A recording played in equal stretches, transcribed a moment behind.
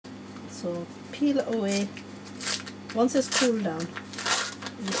So peel away. Once it's cooled down,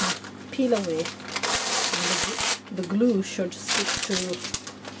 you can peel away, and the glue should stick to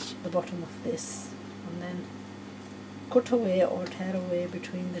the bottom of this, and then cut away or tear away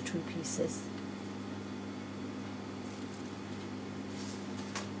between the two pieces.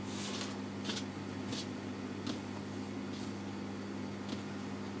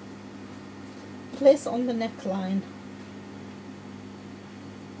 Place on the neckline.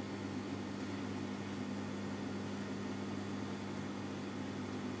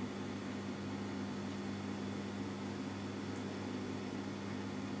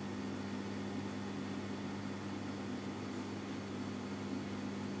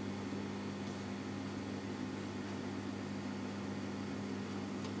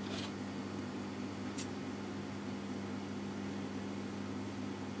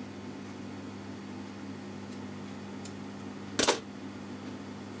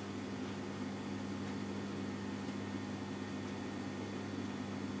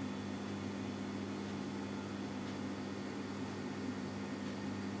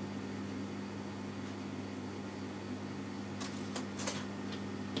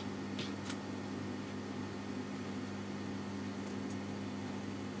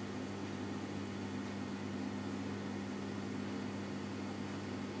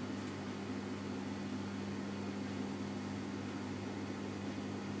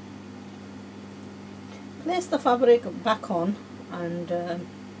 Place the fabric back on, and if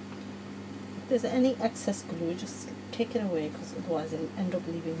there's any excess glue, just take it away, because otherwise it'll end up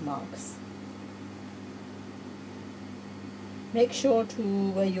leaving marks. Make sure to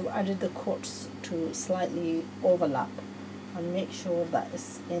where you've added the cuts to slightly overlap, and make sure that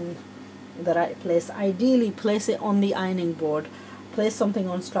it's in the right place. Ideally place it on the ironing board. Place something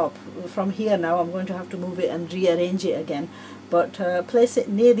on top. From here now I'm going to have to move it and rearrange it again, but place it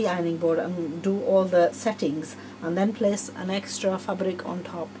near the ironing board and do all the settings, and then place an extra fabric on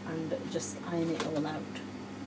top and just iron it all out.